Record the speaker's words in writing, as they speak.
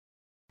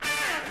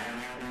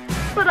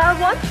But I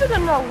want you to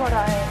know what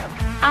I am.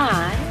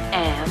 I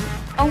am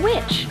a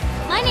witch.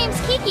 My name's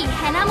Kiki,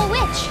 and I'm a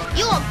witch.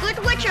 You a good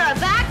witch or a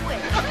bad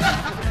witch?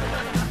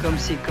 Comme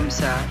ci, comme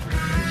ça.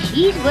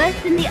 She's worse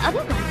than the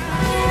other one.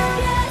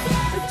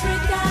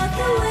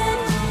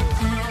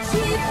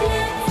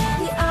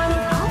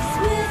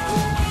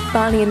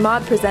 Bonnie and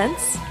Maud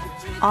presents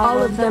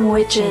All of Them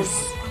Witches,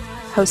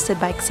 hosted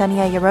by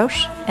Ksenia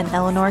Yarosh and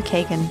Eleanor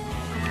Kagan.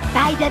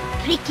 By the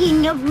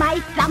pricking of my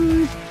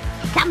thumbs,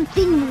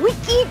 something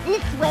wicked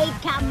this way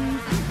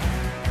comes.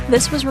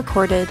 This was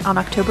recorded on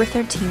October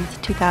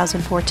 13th,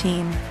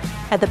 2014,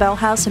 at the Bell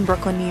House in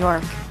Brooklyn, New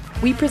York.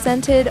 We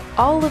presented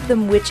All of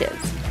Them Witches,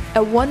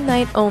 a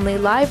one-night-only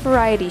live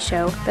variety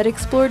show that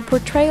explored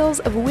portrayals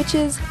of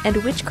witches and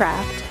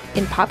witchcraft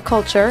in pop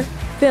culture,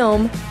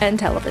 film, and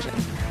television.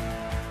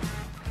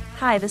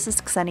 Hi, this is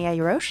Ksenia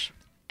Yarosh.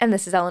 And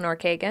this is Eleanor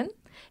Kagan.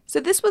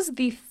 So this was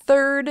the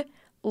third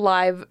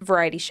live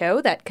variety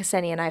show that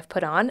Ksenia and I have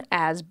put on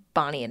as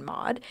Bonnie and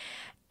Maud.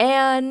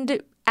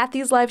 And at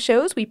these live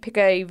shows, we pick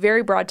a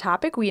very broad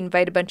topic. We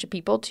invite a bunch of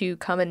people to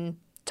come and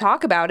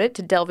talk about it,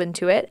 to delve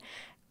into it,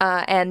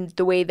 and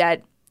the way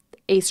that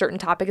a certain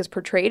topic is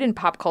portrayed in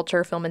pop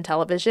culture, film, and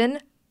television.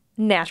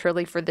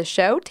 Naturally, for this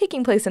show,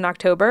 taking place in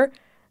October,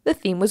 the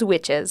theme was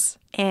witches.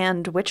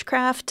 And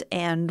witchcraft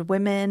and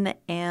women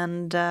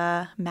and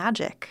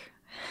magic.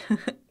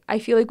 I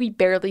feel like we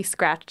barely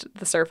scratched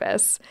the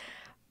surface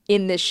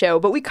in this show,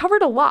 but we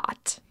covered a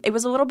lot. It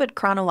was a little bit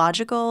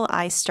chronological.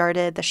 I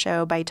started the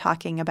show by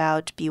talking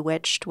about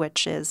Bewitched,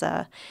 which is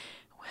a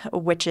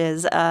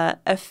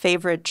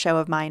favorite show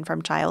of mine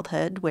from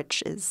childhood,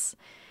 which is,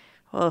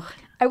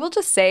 I will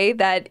just say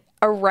that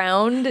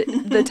around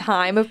the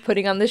time of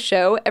putting on the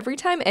show, every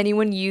time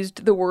anyone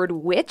used the word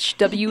witch,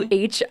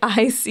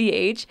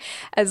 W-H-I-C-H,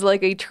 as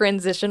like a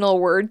transitional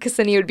word,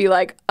 Ksenia would be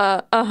like,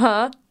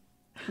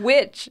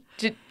 witch.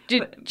 Did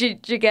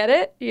you get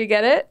it? You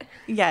get it?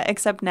 Yeah,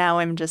 except now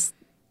I'm just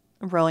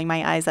rolling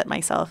my eyes at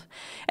myself.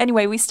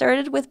 Anyway, we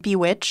started with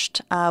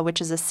Bewitched, which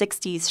is a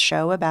 60s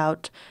show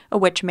about a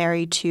witch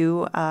married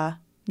to a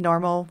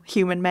normal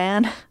human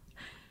man.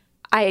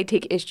 I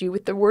take issue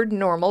with the word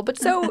normal, but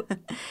so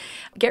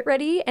get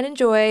ready and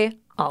enjoy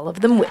All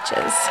of Them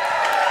Witches.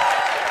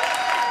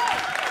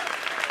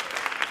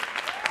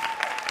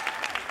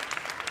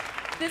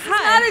 This is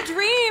not a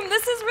dream.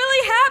 This is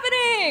really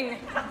happening.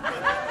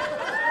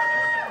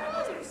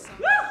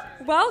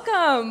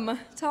 Welcome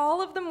to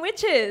All of Them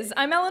Witches.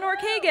 I'm Eleanor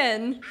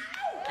Kagan.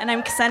 And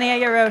I'm Ksenia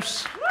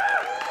Yarosh.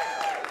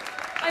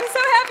 I'm so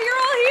happy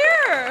you're all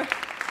here.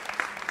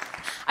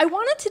 I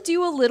wanted to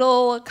do a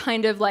little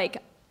kind of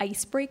like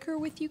icebreaker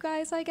with you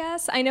guys, I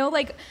guess. I know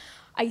like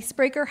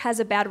icebreaker has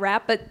a bad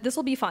rap, but this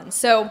will be fun.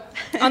 So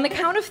on the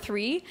count of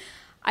 3,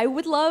 I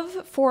would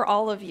love for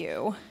all of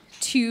you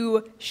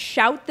to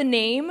shout the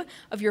name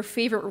of your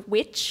favorite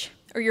witch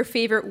or your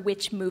favorite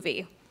witch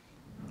movie,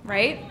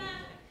 right?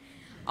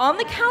 On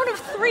the count of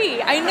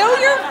 3, I know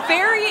you're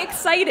very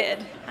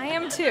excited. I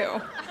am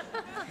too.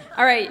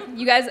 All right,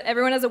 you guys,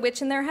 everyone has a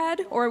witch in their head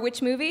or a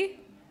witch movie?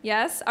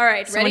 Yes? All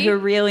right, Someone ready? who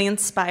really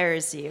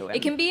inspires you.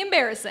 It can be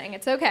embarrassing.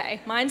 It's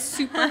okay. Mine's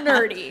super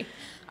nerdy.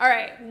 All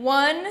right,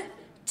 1,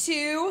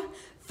 2,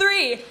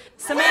 3.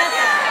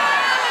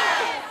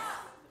 Samantha.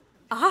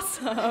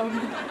 Awesome.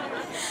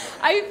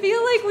 I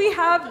feel like we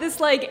have this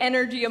like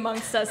energy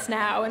amongst us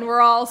now, and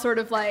we're all sort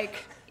of like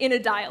in a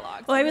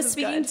dialogue. Well, I was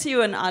speaking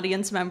to an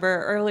audience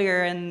member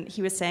earlier, and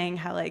he was saying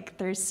how like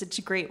there's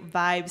such great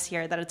vibes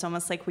here that it's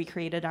almost like we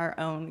created our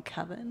own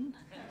coven.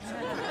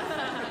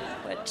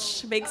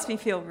 Which makes me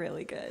feel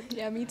really good.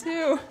 Yeah, me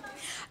too.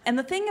 And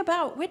the thing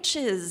about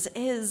witches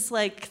is,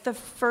 like, the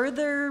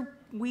further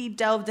we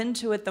delved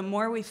into it, the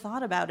more we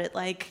thought about it.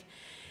 Like,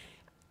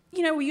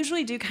 you know, we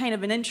usually do kind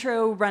of an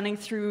intro running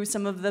through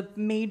some of the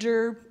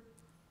major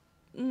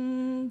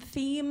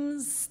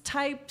themes,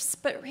 types,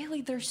 but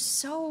really there's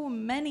so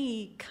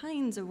many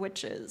kinds of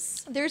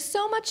witches. There's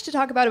so much to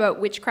talk about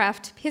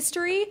witchcraft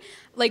history,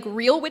 like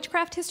real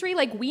witchcraft history.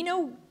 Like, we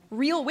know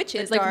real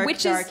witches, like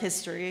witches, dark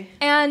history.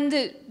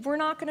 And we're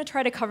not going to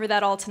try to cover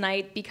that all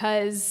tonight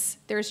because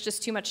there's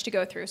just too much to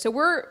go through. So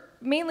we're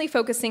mainly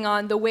focusing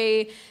on the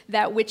way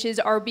that witches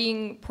are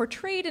being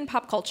portrayed in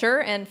pop culture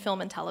and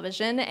film and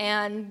television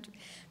and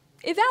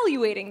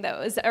evaluating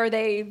those. Are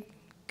they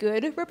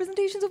good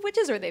representations of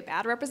witches? Are they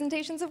bad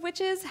representations of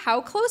witches? How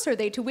close are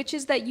they to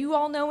witches that you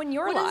all know in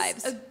your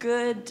lives? What does a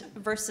good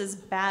versus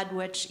bad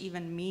witch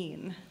even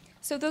mean?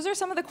 So those are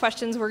some of the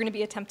questions we're going to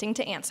be attempting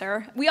to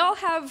answer. We all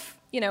have,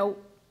 you know,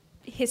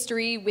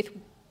 history with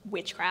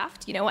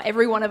witchcraft. You know,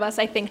 every one of us,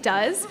 I think,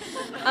 does.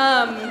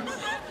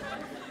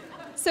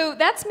 So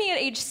that's me at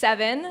age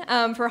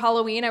 7. For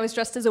Halloween, I was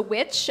dressed as a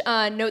witch.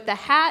 Note the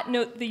hat,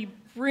 note the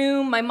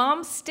broom. My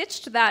mom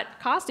stitched that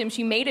costume.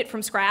 She made it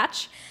from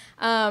scratch.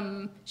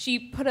 She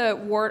put a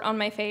wart on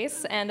my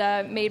face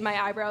and made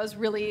my eyebrows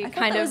really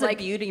kind of like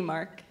a beauty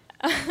mark.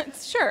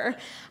 Sure.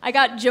 I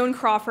got Joan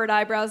Crawford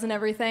eyebrows and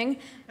everything.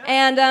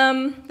 And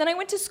then I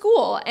went to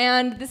school,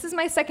 and this is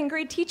my second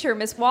grade teacher,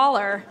 Miss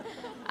Waller.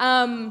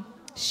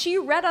 She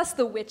read us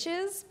The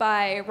Witches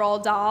by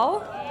Roald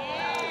Dahl.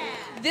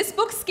 This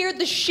book scared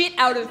the shit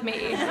out of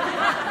me.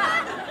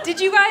 Did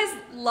you guys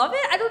love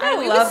it? I don't know.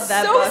 I It love was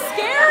that so book.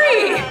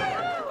 scary.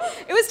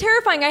 It was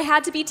terrifying. I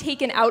had to be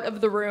taken out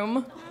of the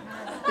room.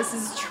 This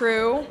is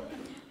true.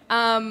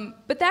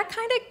 But that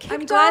kind of kicked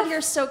I'm glad off.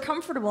 you're so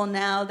comfortable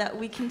now that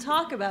we can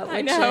talk about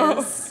I witches.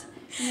 know.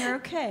 And you're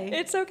okay.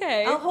 It's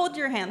okay. I'll hold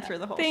your hand through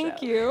the whole show.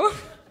 Thank you.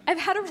 I've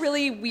had a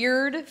really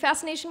weird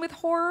fascination with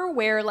horror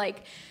where,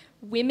 like,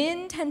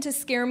 women tend to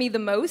scare me the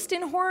most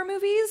in horror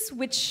movies,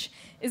 which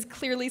is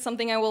clearly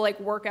something I will, like,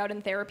 work out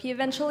in therapy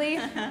eventually.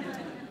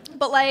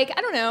 But, like,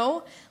 I don't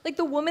know, like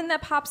the woman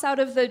that pops out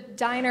of the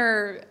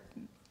diner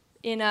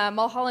in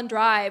Mulholland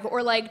Drive,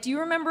 or, like, do you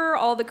remember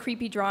all the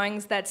creepy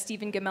drawings that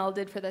Stephen Gammell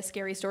did for the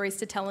Scary Stories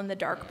to Tell in the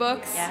Dark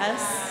books?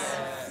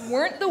 Yes.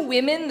 Weren't the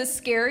women the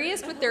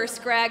scariest with their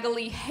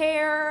scraggly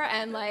hair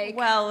and, like,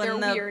 their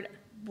and the weird...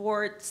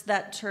 warts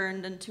that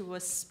turned into a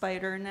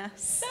spider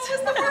nest. That was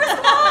the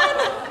worst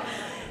one!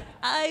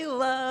 I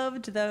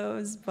loved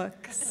those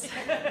books.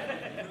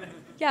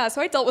 Yeah,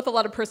 so I dealt with a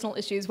lot of personal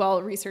issues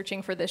while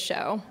researching for this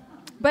show.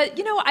 But,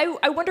 you know,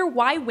 I wonder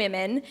why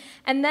women,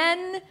 and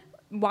then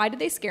why did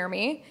they scare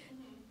me?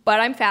 But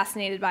I'm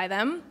fascinated by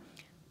them.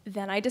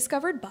 Then I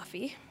discovered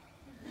Buffy.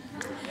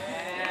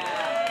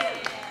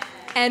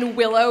 And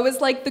Willow is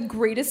like the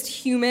greatest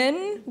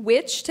human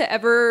witch to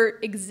ever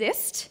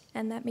exist,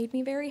 and that made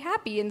me very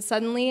happy. And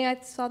suddenly I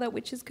saw that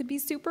witches could be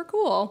super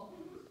cool.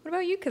 What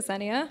about you,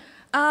 Ksenia?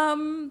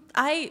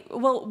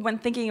 When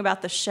thinking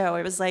about the show,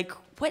 I was like,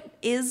 what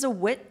is a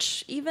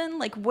witch even?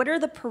 Like, what are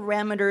the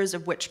parameters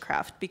of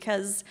witchcraft?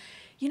 Because,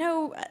 you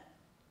know,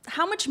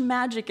 how much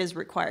magic is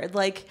required?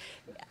 Like,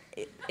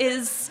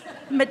 is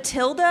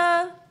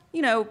Matilda,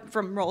 you know,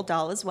 from Roald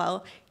Dahl as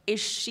well, is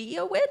she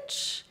a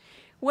witch?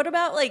 What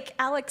about, like,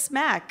 Alex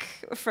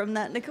Mack from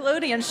that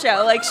Nickelodeon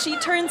show? Like, she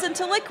turns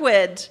into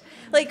liquid.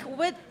 Like,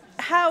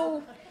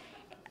 how...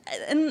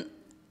 And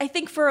I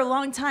think for a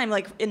long time,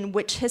 like, in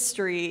witch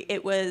history,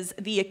 it was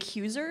the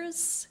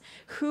accusers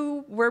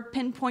who were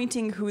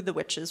pinpointing who the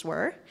witches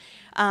were.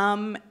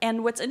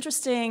 And what's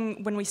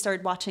interesting when we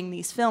started watching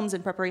these films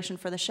in preparation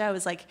for the show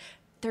is, like,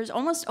 there's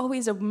almost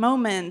always a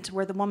moment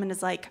where the woman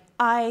is like,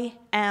 I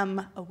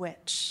am a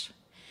witch.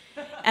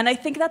 And I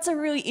think that's a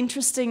really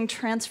interesting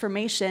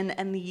transformation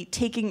and the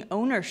taking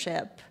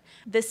ownership.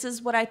 This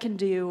is what I can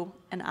do,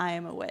 and I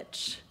am a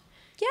witch.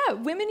 Yeah,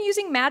 women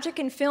using magic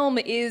in film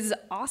is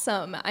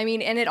awesome. I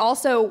mean, and it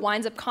also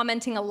winds up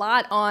commenting a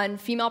lot on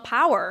female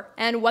power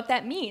and what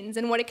that means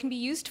and what it can be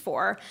used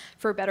for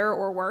better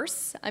or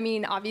worse. I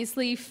mean,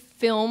 obviously,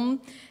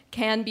 film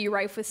can be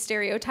rife with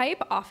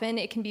stereotype. Often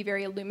it can be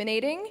very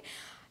illuminating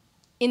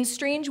in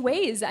strange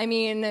ways. I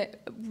mean,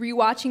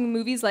 rewatching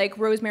movies like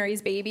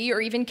Rosemary's Baby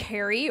or even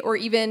Carrie or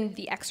even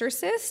The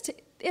Exorcist,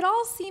 it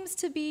all seems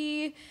to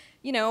be,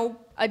 you know,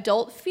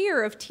 adult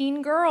fear of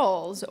teen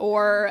girls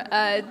or,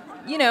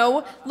 you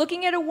know,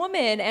 looking at a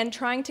woman and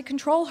trying to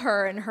control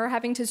her and her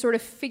having to sort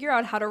of figure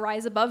out how to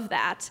rise above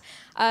that.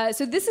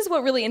 So this is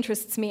what really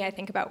interests me, I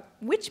think, about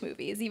witch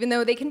movies, even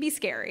though they can be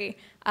scary.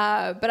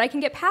 But I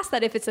can get past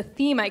that if it's a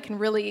theme I can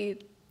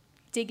really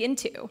dig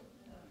into.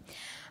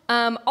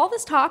 All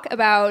this talk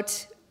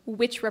about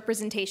witch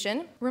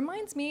representation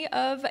reminds me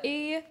of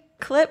a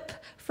clip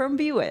from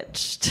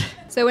Bewitched.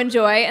 So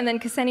enjoy, and then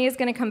Ksenia is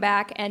going to come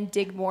back and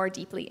dig more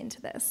deeply into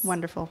this.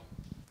 Wonderful.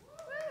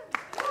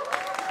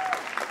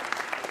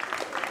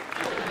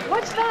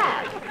 What's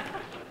that?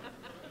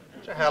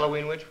 It's a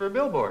Halloween witch for a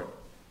billboard.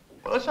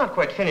 Well, it's not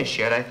quite finished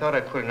yet. I thought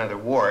I'd put another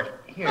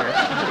wart here.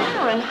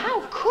 Aaron,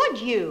 how could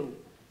you?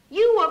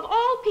 You, of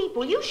all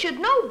people, you should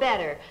know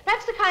better.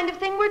 That's the kind of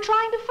thing we're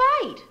trying to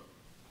fight.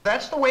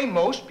 That's the way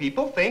most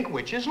people think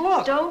witches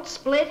look. Don't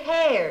split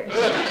hairs.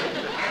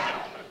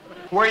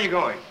 Where are you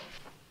going?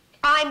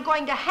 I'm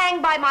going to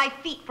hang by my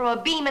feet from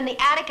a beam in the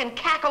attic and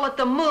cackle at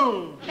the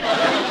moon.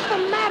 What's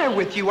the matter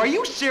with you? Are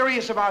you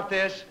serious about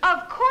this?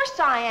 Of course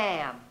I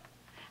am.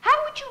 How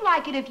would you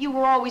like it if you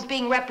were always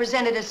being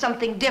represented as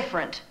something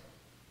different?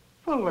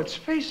 Well, let's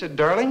face it,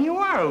 darling, you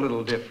are a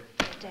little different.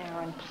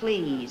 Darren,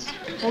 please.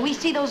 When we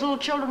see those little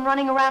children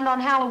running around on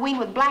Halloween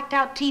with blacked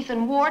out teeth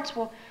and warts,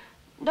 well,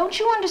 don't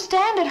you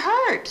understand? It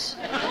hurts.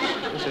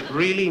 Does it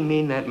really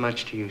mean that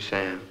much to you,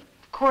 Sam?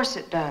 Of course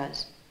it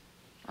does.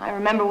 I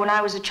remember when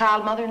I was a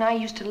child, Mother and I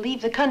used to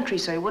leave the country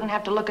so I wouldn't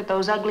have to look at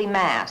those ugly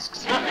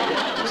masks.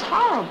 It was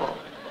horrible.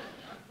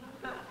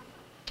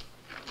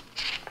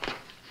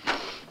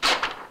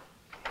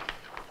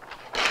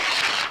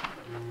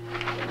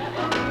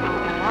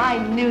 I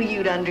knew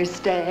you'd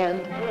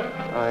understand.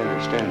 I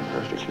understand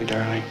perfectly,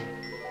 darling.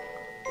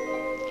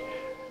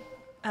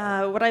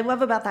 What I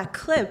love about that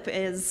clip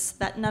is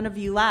that none of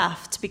you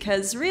laughed,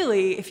 because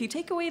really, if you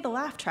take away the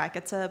laugh track,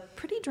 it's a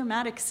pretty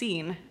dramatic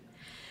scene.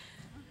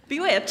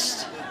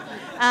 Bewitched,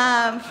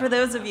 for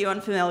those of you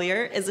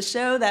unfamiliar, is a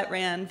show that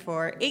ran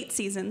for 8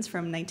 seasons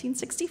from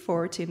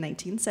 1964 to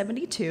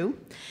 1972.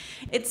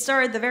 It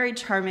starred the very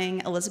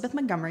charming Elizabeth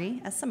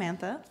Montgomery as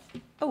Samantha,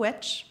 a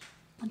witch,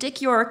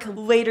 Dick York,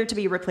 later to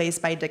be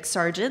replaced by Dick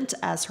Sargent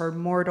as her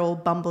mortal,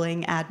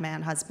 bumbling ad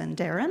man husband,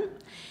 Darren.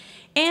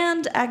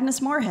 And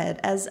Agnes Moorehead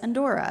as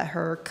Endora,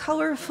 her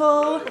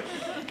colorful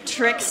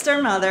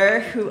trickster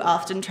mother who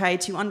often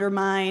tried to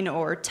undermine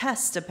or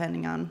test,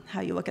 depending on how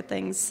you look at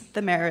things,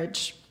 the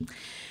marriage.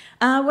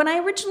 When I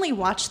originally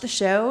watched the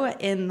show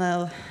in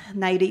the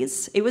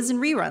 90s, it was in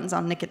reruns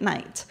on Nick at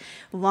Night,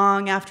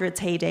 long after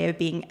its heyday of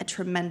being a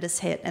tremendous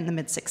hit in the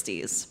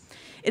mid-60s.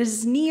 It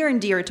is near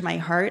and dear to my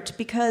heart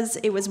because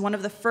it was one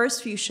of the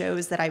first few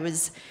shows that I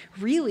was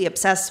really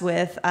obsessed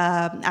with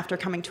after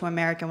coming to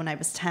America when I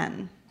was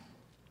 10.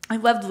 I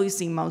loved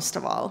Lucy most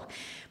of all,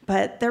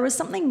 but there was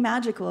something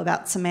magical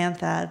about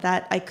Samantha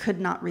that I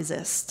could not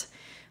resist.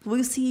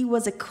 Lucy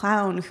was a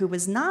clown who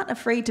was not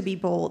afraid to be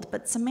bold,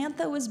 but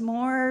Samantha was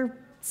more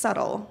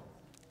subtle,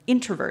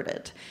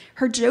 introverted.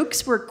 Her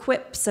jokes were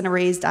quips and a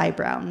raised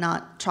eyebrow,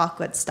 not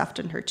chocolate stuffed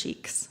in her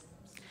cheeks.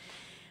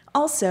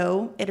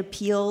 Also, it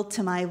appealed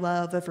to my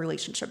love of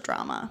relationship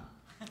drama.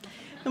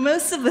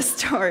 Most of the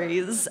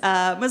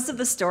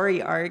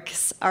story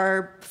arcs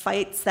are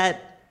fights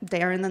that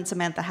Darren and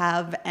Samantha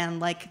have and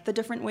like the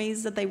different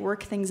ways that they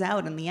work things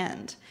out in the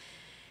end.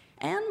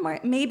 And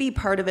maybe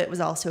part of it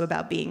was also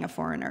about being a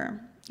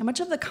foreigner. And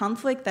much of the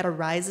conflict that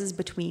arises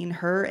between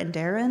her and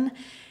Darren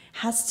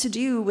has to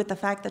do with the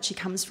fact that she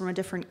comes from a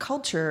different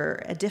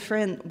culture, a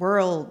different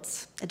world,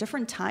 a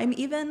different time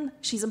even.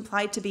 She's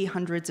implied to be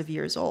hundreds of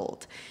years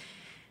old.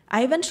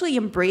 I eventually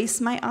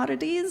embraced my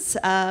oddities,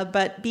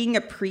 but being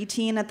a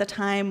preteen at the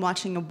time,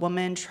 watching a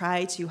woman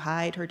try to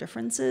hide her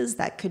differences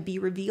that could be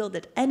revealed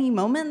at any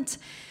moment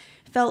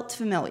felt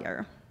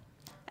familiar.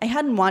 I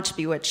hadn't watched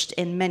Bewitched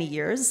in many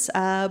years,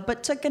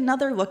 but took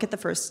another look at the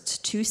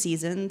first 2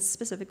 seasons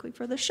specifically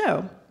for the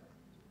show.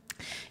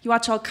 You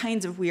watch all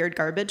kinds of weird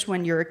garbage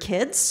when you're a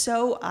kid,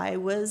 so I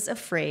was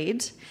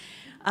afraid.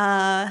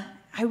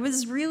 I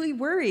was really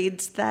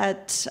worried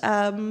that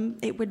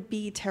it would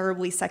be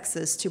terribly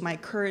sexist to my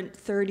current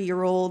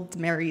 30-year-old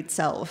married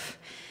self.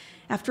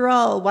 After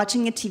all,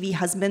 watching a TV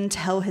husband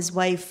tell his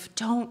wife,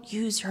 "Don't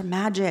use your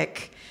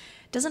magic,"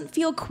 doesn't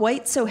feel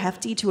quite so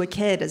hefty to a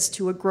kid as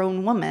to a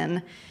grown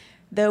woman,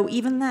 though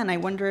even then I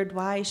wondered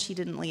why she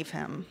didn't leave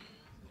him.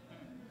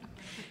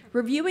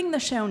 Reviewing the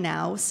show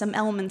now, some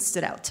elements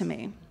stood out to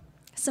me.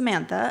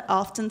 Samantha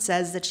often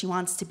says that she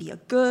wants to be a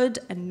good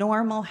and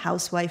normal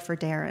housewife for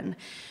Darren,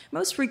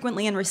 most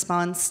frequently in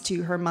response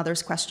to her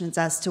mother's questions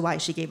as to why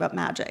she gave up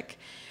magic.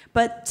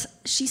 But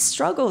she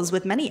struggles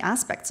with many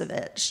aspects of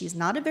it. She's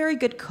not a very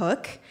good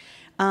cook,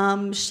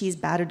 she's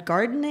bad at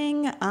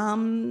gardening,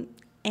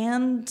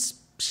 and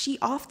she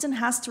often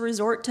has to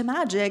resort to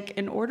magic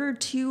in order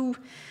to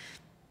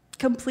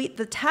complete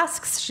the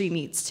tasks she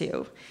needs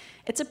to.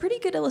 It's a pretty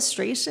good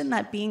illustration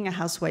that being a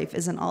housewife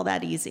isn't all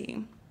that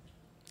easy.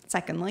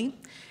 Secondly,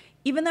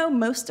 even though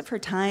most of her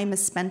time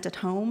is spent at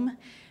home,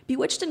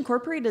 Bewitched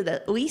incorporated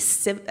at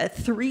least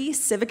 3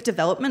 civic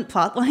development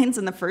plot lines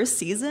in the first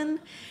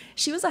season.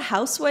 She was a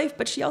housewife,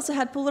 but she also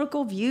had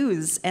political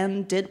views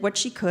and did what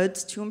she could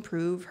to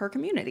improve her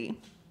community.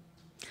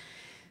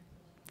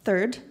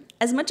 Third,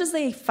 as much as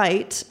they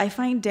fight, I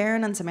find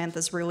Darren and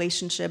Samantha's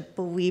relationship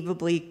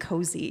believably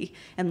cozy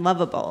and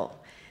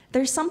lovable.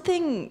 There's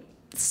something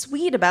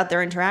sweet about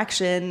their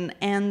interaction,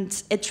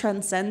 and it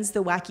transcends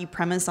the wacky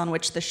premise on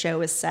which the show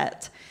is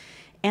set.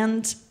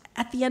 And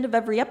at the end of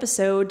every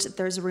episode,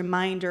 there's a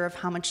reminder of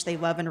how much they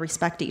love and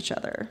respect each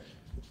other.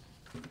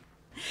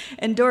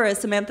 Endora,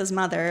 Samantha's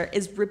mother,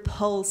 is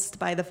repulsed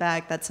by the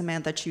fact that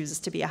Samantha chooses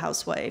to be a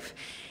housewife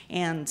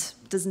and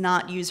does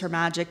not use her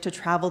magic to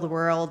travel the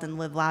world and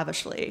live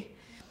lavishly.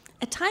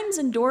 At times,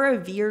 Endora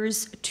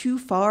veers too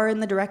far in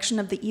the direction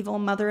of the evil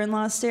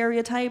mother-in-law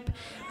stereotype,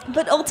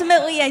 but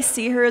ultimately I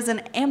see her as an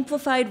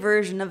amplified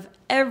version of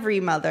every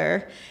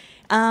mother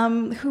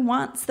who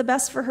wants the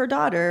best for her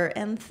daughter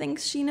and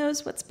thinks she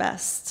knows what's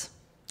best.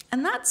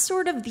 And that's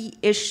sort of the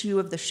issue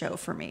of the show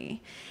for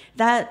me,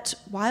 that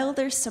while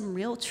there's some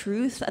real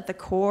truth at the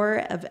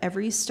core of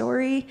every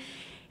story,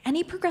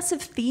 any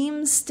progressive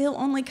themes still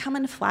only come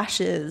in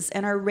flashes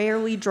and are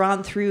rarely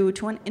drawn through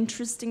to an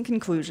interesting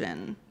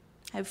conclusion.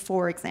 I have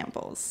 4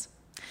 examples.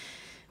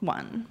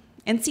 1.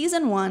 In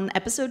season 1,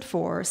 episode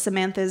 4,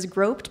 Samantha is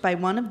groped by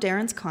one of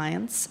Darren's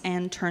clients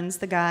and turns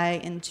the guy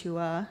into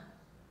a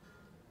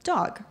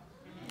dog.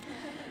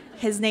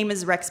 His name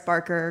is Rex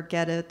Barker,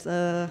 get it?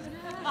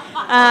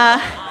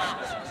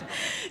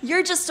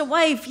 You're just a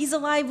wife, he's a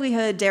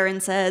livelihood,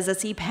 Darren says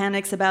as he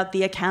panics about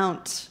the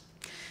account.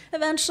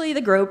 Eventually,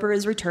 the groper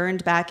is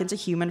returned back into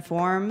human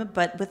form,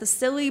 but with a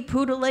silly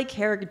poodle-like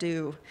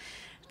hairdo.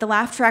 The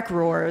laugh track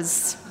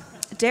roars.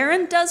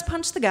 Darren does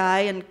punch the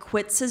guy and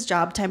quits his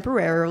job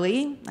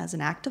temporarily as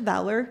an act of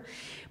valor,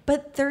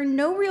 but there are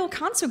no real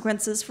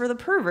consequences for the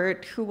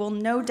pervert, who will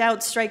no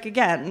doubt strike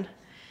again.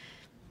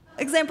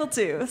 Example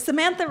 2.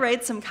 Samantha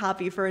writes some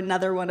copy for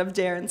another one of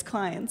Darren's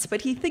clients,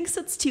 but he thinks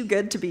it's too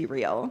good to be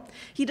real.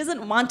 He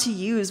doesn't want to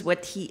use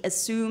what he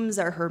assumes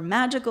are her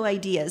magical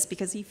ideas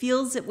because he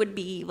feels it would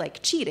be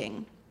like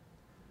cheating.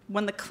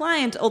 When the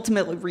client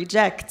ultimately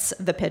rejects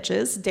the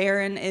pitches,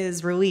 Darren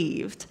is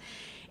relieved.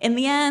 In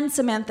the end,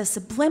 Samantha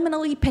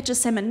subliminally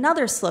pitches him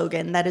another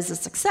slogan that is a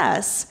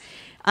success.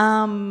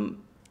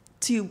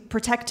 To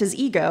protect his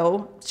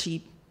ego,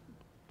 she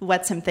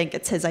lets him think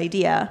it's his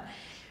idea.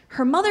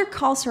 Her mother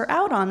calls her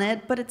out on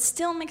it, but it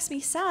still makes me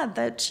sad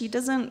that she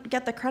doesn't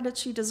get the credit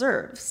she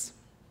deserves.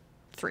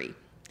 3.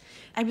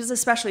 I was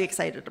especially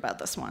excited about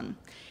this one.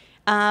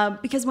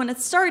 Because when it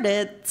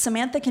started,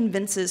 Samantha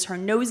convinces her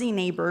nosy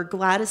neighbor,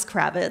 Gladys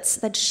Kravitz,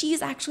 that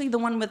she's actually the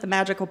one with the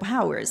magical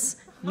powers,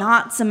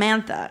 not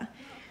Samantha.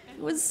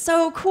 It was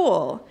so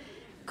cool.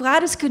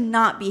 Gladys could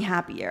not be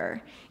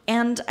happier,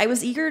 and I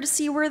was eager to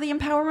see where the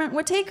empowerment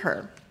would take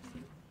her.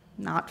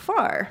 Not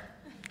far.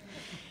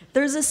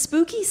 There's a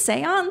spooky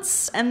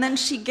seance, and then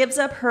she gives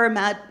up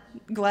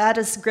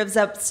Gladys gives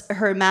up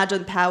her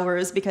imagined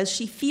powers because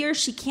she fears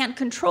she can't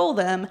control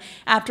them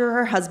after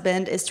her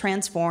husband is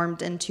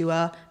transformed into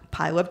a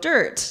pile of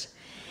dirt.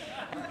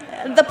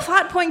 The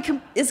plot point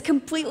is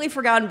completely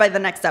forgotten by the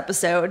next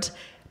episode,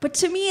 but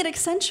to me it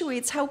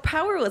accentuates how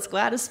powerless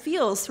Gladys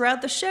feels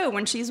throughout the show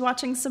when she's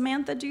watching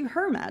Samantha do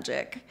her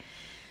magic.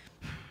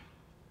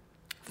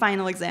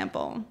 Final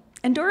example.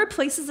 Endora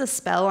places a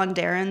spell on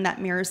Darren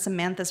that mirrors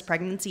Samantha's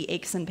pregnancy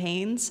aches and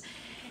pains.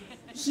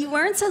 He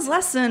learns his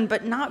lesson,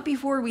 but not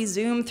before we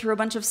zoom through a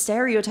bunch of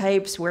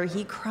stereotypes where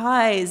he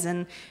cries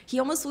and he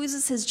almost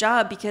loses his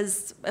job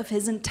because of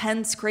his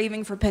intense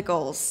craving for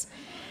pickles.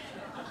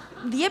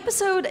 The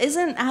episode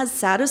isn't as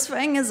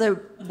satisfying as I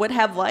would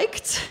have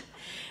liked,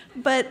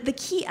 but the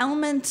key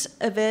element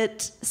of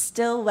it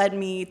still led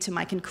me to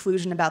my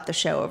conclusion about the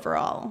show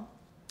overall.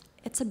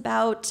 It's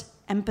about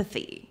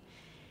empathy.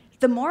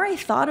 The more I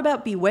thought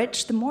about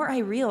Bewitched, the more I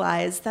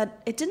realized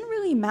that it didn't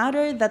really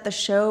matter that the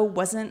show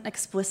wasn't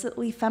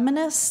explicitly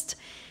feminist.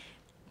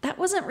 That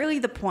wasn't really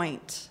the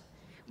point.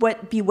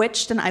 What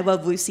Bewitched and I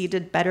Love Lucy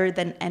did better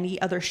than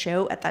any other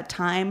show at that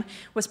time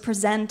was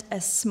present a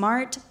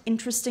smart,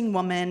 interesting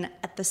woman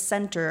at the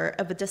center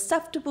of a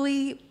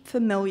deceptively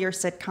familiar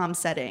sitcom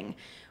setting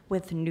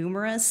with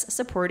numerous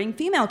supporting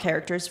female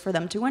characters for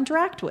them to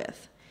interact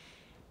with.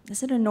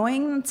 Is it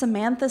annoying that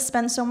Samantha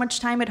spends so much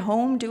time at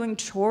home doing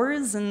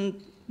chores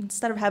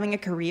instead of having a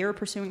career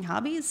pursuing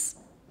hobbies?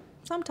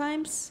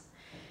 Sometimes.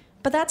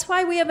 But that's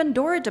why we have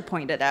Endora to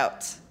point it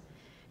out.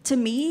 To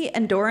me,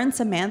 Endora and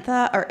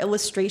Samantha are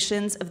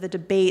illustrations of the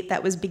debate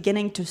that was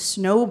beginning to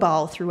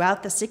snowball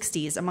throughout the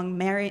 60s among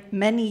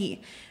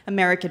many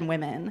American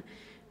women.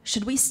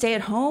 Should we stay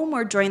at home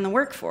or join the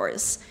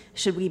workforce?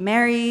 Should we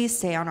marry,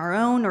 stay on our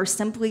own, or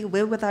simply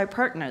live with our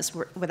partners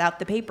without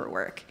the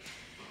paperwork?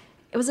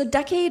 It was a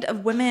decade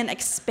of women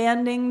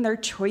expanding their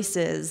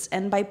choices,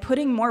 and by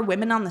putting more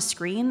women on the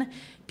screen,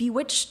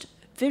 Bewitched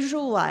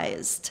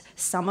visualized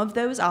some of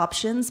those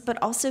options, but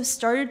also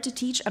started to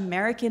teach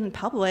American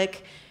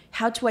public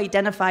how to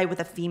identify with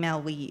a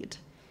female lead.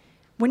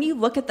 When you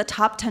look at the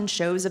top 10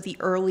 shows of the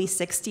early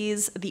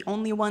 60s, the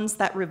only ones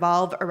that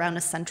revolve around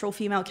a central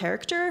female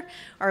character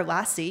are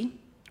Lassie,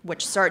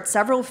 which starred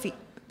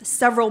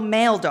several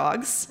male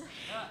dogs,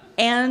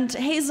 and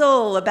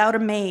Hazel, about a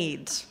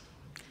maid.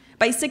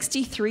 By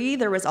 63,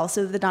 there was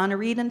also the Donna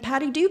Reed and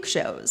Patty Duke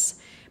shows.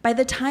 By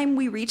the time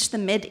we reach the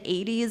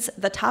mid-80s,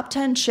 the top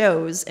 10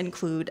 shows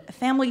include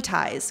Family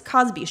Ties,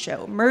 Cosby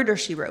Show, Murder,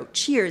 She Wrote,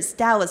 Cheers,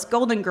 Dallas,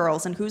 Golden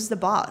Girls, and Who's the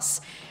Boss?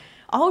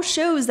 All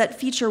shows that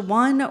feature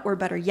one, or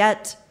better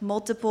yet,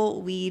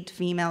 multiple lead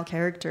female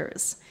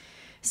characters.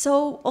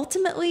 So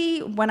ultimately,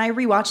 when I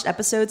rewatched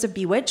episodes of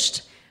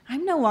Bewitched,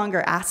 I'm no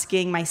longer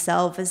asking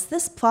myself, is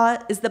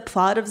the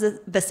plot of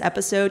this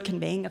episode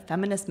conveying a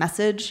feminist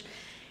message?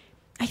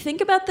 I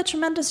think about the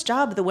tremendous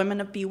job the women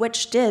of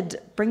Bewitched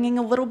did, bringing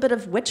a little bit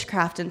of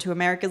witchcraft into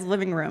America's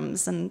living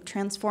rooms and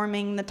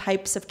transforming the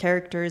types of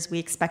characters we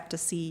expect to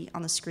see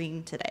on the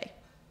screen today.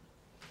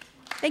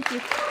 Thank you.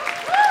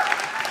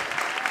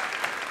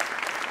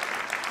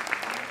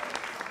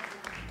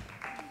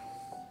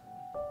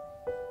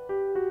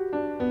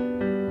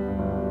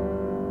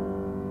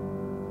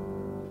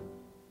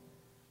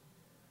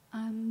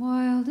 I'm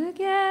wild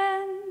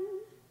again,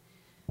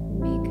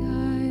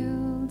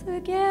 beguiled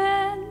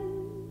again.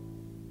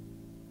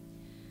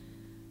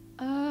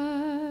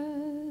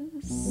 A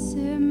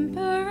simpering,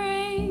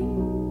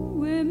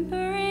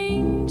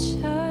 whimpering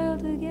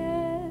child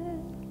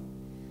again.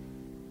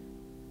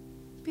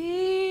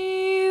 Be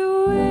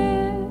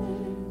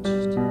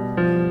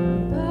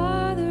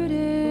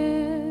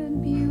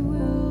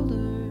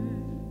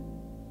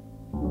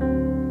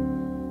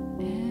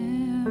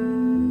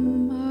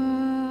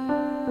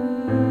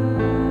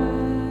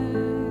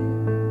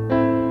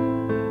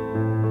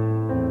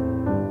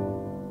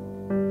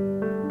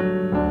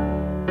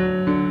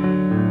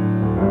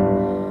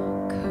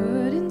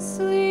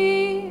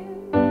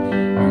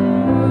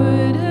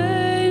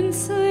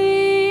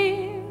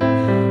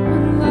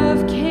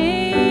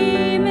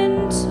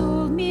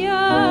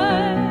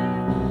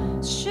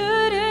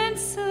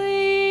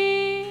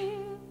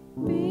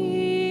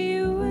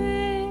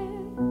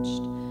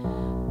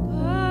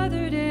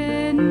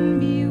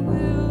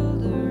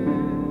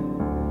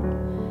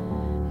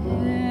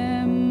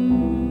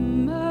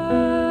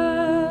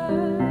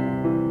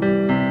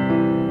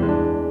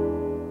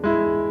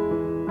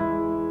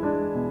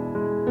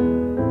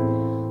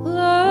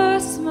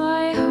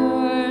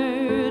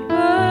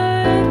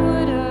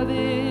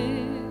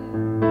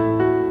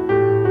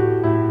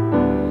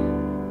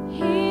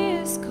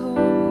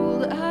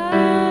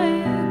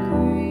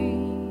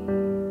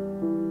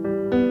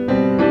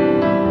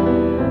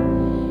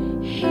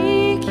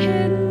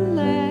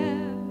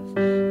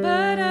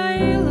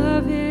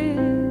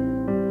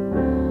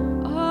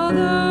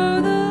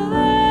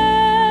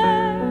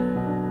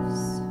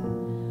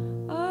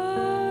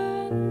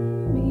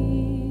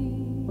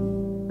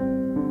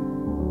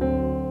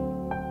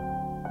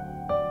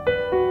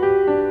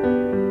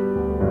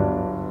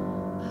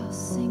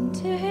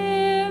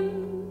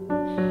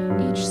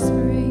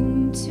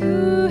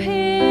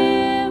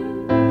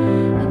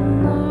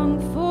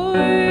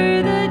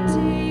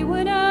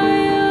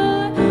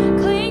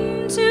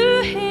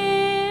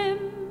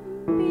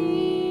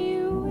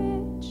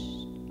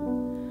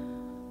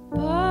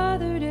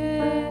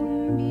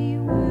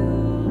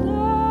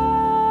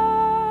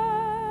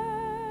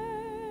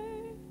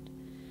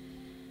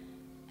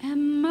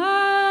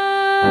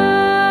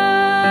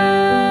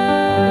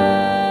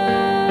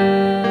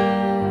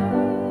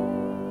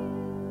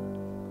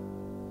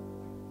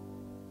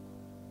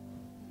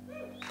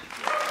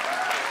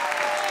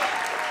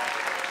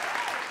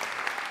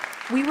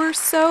We were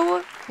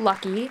so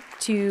lucky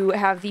to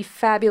have the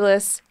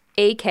fabulous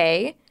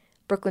AK,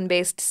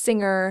 Brooklyn-based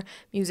singer,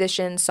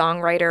 musician,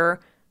 songwriter,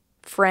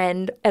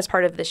 friend, as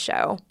part of this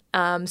show.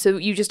 So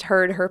you just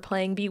heard her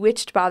playing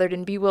Bewitched, Bothered,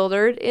 and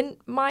Bewildered. In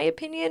my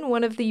opinion,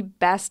 one of the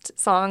best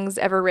songs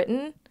ever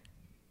written.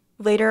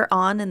 Later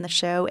on in the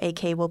show,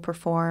 AK will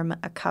perform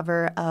a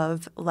cover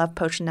of Love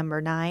Potion No.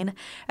 9,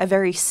 a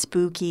very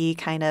spooky,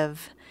 kind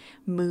of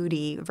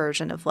moody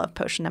version of Love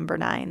Potion No.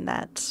 9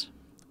 that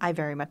I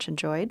very much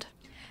enjoyed.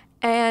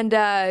 And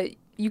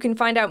you can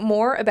find out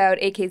more about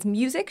AK's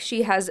music.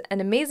 She has an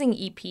amazing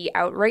EP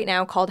out right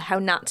now called How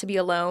Not to Be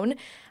Alone,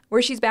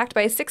 where she's backed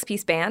by a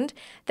 6-piece band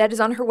that is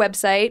on her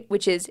website,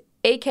 which is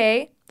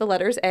AK, the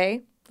letters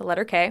A, the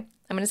letter K.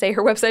 I'm going to say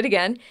her website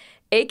again,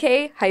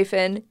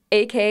 ak-ak-ak.com.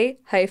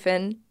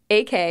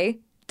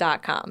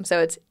 So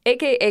it's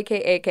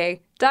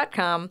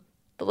ak-ak-ak.com,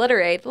 the letter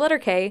A, the letter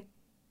K,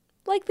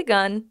 like the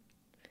gun.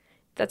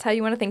 That's how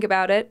you want to think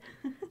about it.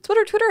 That's what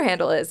her Twitter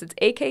handle is. It's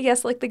AK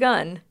Yes Like the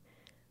Gun.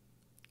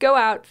 Go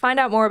out, find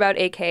out more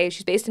about AK.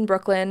 She's based in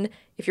Brooklyn.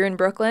 If you're in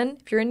Brooklyn,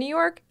 if you're in New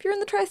York, if you're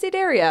in the tri-state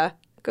area,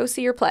 go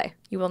see her play.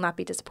 You will not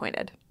be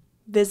disappointed.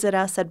 Visit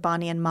us at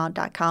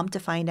bonnieandmaud.com to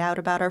find out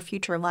about our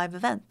future live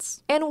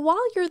events. And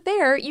while you're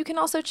there, you can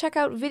also check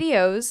out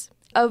videos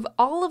of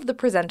all of the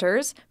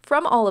presenters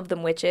from All of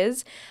Them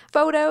Witches,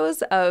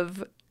 photos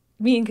of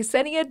me and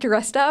Ksenia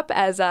dressed up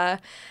as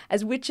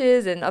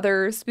witches and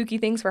other spooky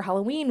things for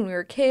Halloween when we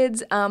were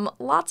kids.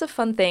 Lots of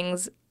fun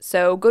things.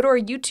 So go to our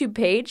YouTube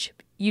page,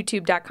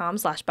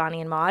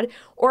 youtube.com/bonnieandmaud,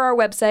 or our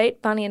website,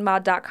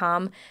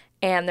 bonnieandmaud.com,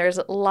 and there's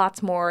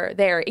lots more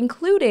there,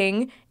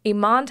 including a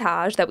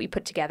montage that we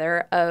put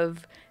together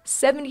of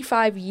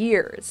 75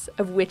 years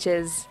of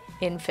witches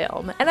in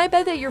film. And I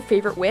bet that your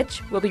favorite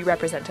witch will be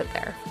represented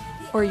there.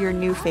 Or your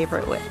new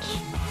favorite witch.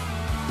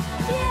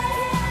 Yeah.